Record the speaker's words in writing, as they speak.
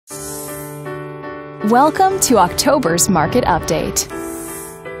Welcome to October's Market Update.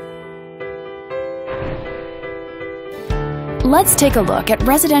 Let's take a look at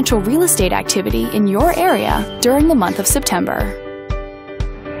residential real estate activity in your area during the month of September.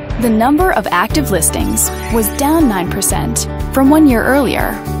 The number of active listings was down 9% from 1 year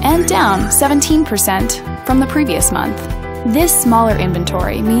earlier and down 17% from the previous month. This smaller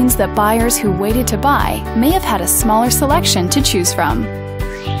inventory means that buyers who waited to buy may have had a smaller selection to choose from.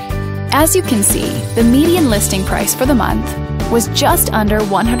 As you can see, the median listing price for the month was just under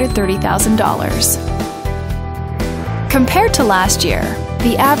 $130,000. Compared to last year,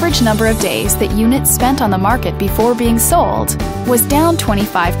 the average number of days that units spent on the market before being sold was down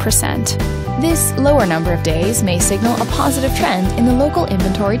 25%. This lower number of days may signal a positive trend in the local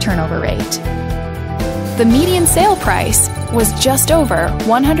inventory turnover rate. The median sale price was just over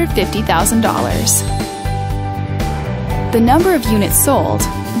 $150,000. The number of units sold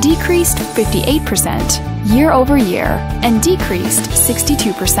decreased 58% year over year and decreased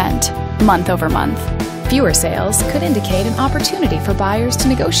 62% month over month. Fewer sales could indicate an opportunity for buyers to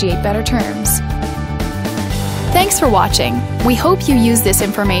negotiate better terms. Thanks for watching. We hope you use this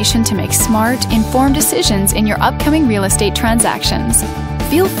information to make smart, informed decisions in your upcoming real estate transactions.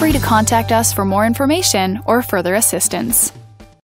 Feel free to contact us for more information or further assistance.